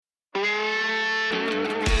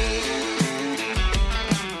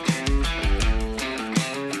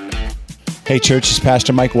Hey church, it's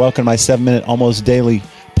Pastor Mike. Welcome to my 7-minute almost daily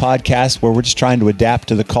podcast where we're just trying to adapt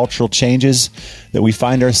to the cultural changes that we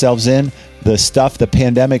find ourselves in. The stuff the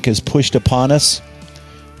pandemic has pushed upon us,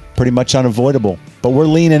 pretty much unavoidable. But we're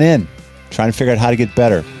leaning in, trying to figure out how to get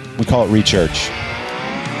better. We call it Rechurch.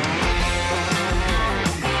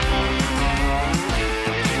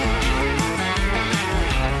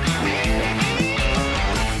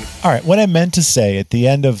 All right, what I meant to say at the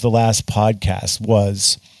end of the last podcast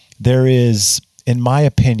was there is, in my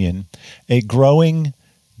opinion, a growing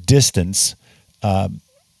distance,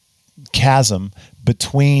 chasm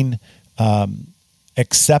between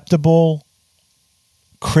acceptable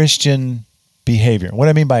Christian behavior. What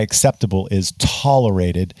I mean by acceptable is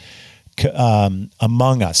tolerated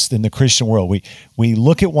among us in the Christian world. We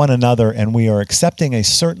look at one another and we are accepting a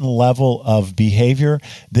certain level of behavior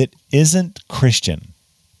that isn't Christian.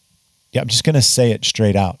 Yeah, I'm just going to say it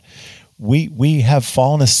straight out. We have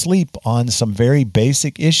fallen asleep on some very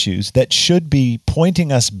basic issues that should be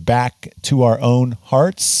pointing us back to our own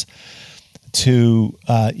hearts, to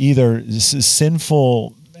either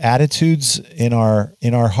sinful attitudes in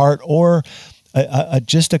our heart, or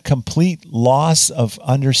just a complete loss of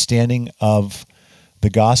understanding of the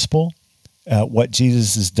gospel, what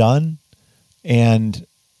Jesus has done, and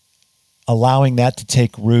allowing that to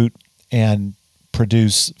take root and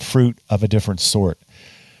produce fruit of a different sort.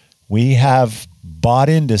 We have bought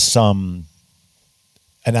into some,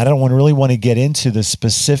 and I don't really want to get into the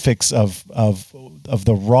specifics of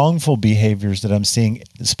the wrongful behaviors that I'm seeing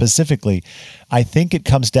specifically. I think it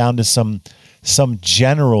comes down to some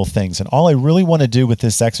general things. And all I really want to do with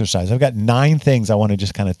this exercise, I've got 9 things I want to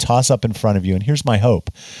just kind of toss up in front of you. And here's my hope.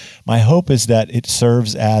 My hope is that it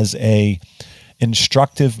serves as a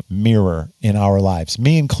instructive mirror in our lives,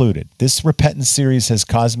 me included. This repentance series has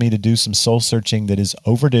caused me to do some soul searching that is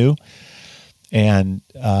overdue. And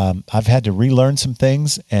I've had to relearn some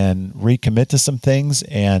things and recommit to some things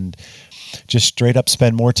and just straight up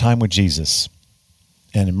spend more time with Jesus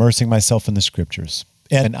and immersing myself in the scriptures.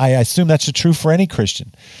 And I assume that's true for any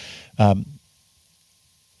Christian.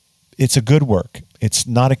 It's a good work. It's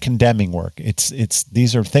not a condemning work.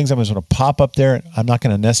 These are things I'm going to pop up there. I'm not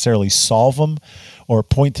going to necessarily solve them or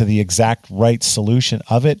point to the exact right solution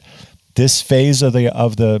of it. This phase of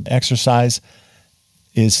the exercise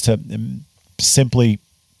is to simply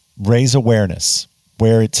raise awareness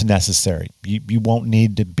where it's necessary. You won't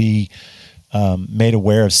need to be made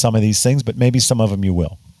aware of some of these things, but maybe some of them you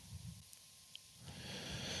will.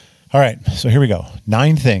 All right, so here we go.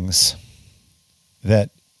 9 things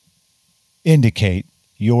that indicate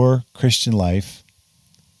your Christian life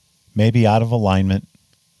may be out of alignment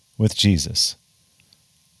with Jesus,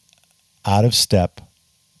 out of step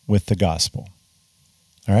with the gospel.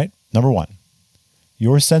 All right, number 1,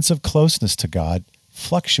 your sense of closeness to God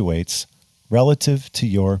fluctuates relative to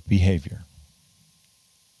your behavior.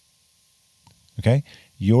 Okay,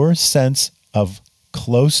 your sense of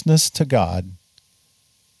closeness to God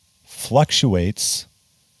fluctuates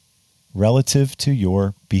relative to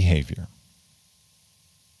your behavior.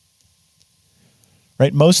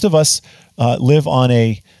 Right? Most of us live on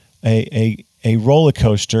a roller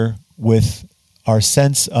coaster with our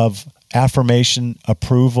sense of affirmation,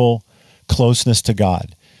 approval, closeness to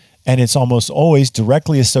God. And it's almost always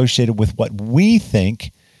directly associated with what we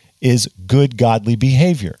think is good godly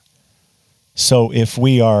behavior. So if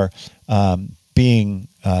we are being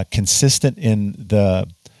consistent in the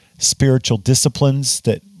spiritual disciplines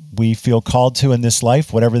that we feel called to in this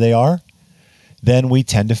life, whatever they are, then we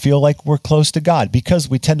tend to feel like we're close to God because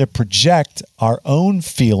we tend to project our own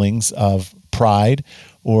feelings of pride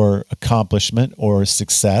or accomplishment or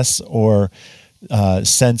success or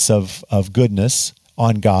sense of goodness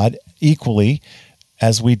on God equally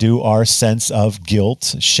as we do our sense of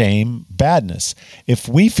guilt, shame, badness. If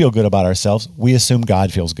we feel good about ourselves, we assume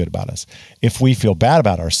God feels good about us. If we feel bad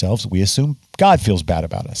about ourselves, we assume God feels bad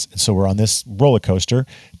about us. And so we're on this roller coaster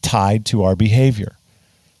tied to our behavior.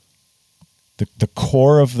 The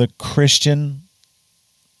core of the Christian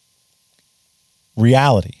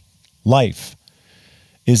reality, life,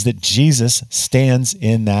 is that Jesus stands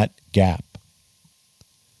in that gap.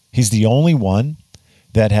 He's the only one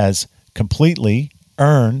that has completely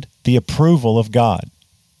earned the approval of God.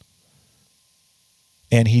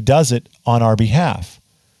 And he does it on our behalf.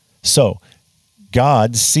 So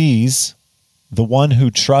God sees the one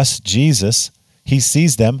who trusts Jesus, he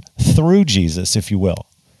sees them through Jesus, if you will.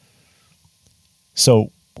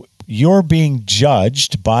 So you're being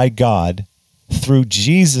judged by God through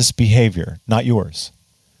Jesus' behavior, not yours.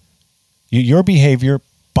 Your behavior,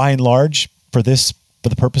 by and large, for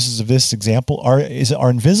the purposes of this example, are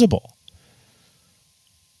invisible.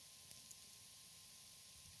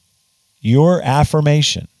 Your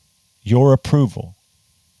affirmation, your approval,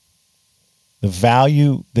 the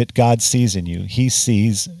value that God sees in you, he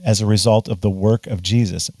sees as a result of the work of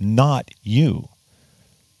Jesus, not you.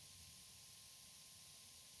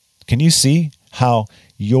 Can you see how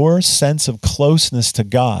your sense of closeness to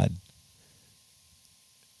God,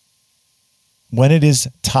 when it is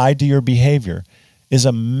tied to your behavior, is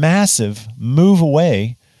a massive move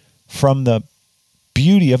away from the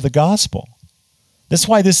beauty of the gospel? That's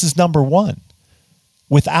why this is number one.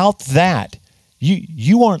 Without that,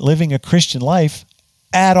 you aren't living a Christian life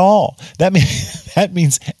at all. That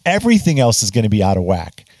means everything else is going to be out of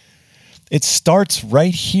whack. It starts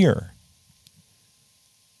right here.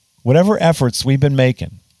 Whatever efforts we've been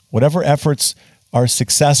making, whatever efforts are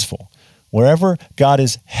successful, wherever God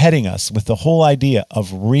is heading us with the whole idea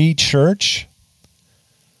of re-church,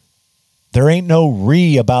 there ain't no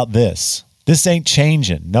re about this. This ain't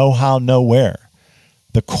changing. No how, nowhere.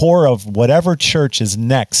 The core of whatever church is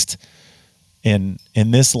next in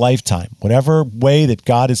this lifetime, whatever way that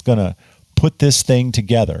God is going to put this thing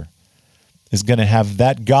together, is going to have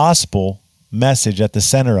that gospel message at the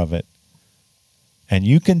center of it. And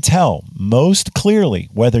you can tell most clearly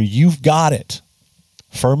whether you've got it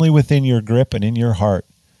firmly within your grip and in your heart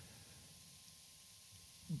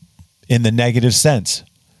in the negative sense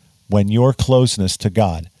when your closeness to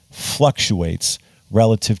God fluctuates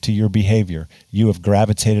relative to your behavior. You have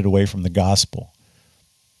gravitated away from the gospel.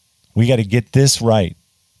 We got to get this right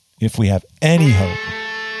if we have any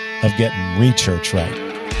hope of getting re-church right.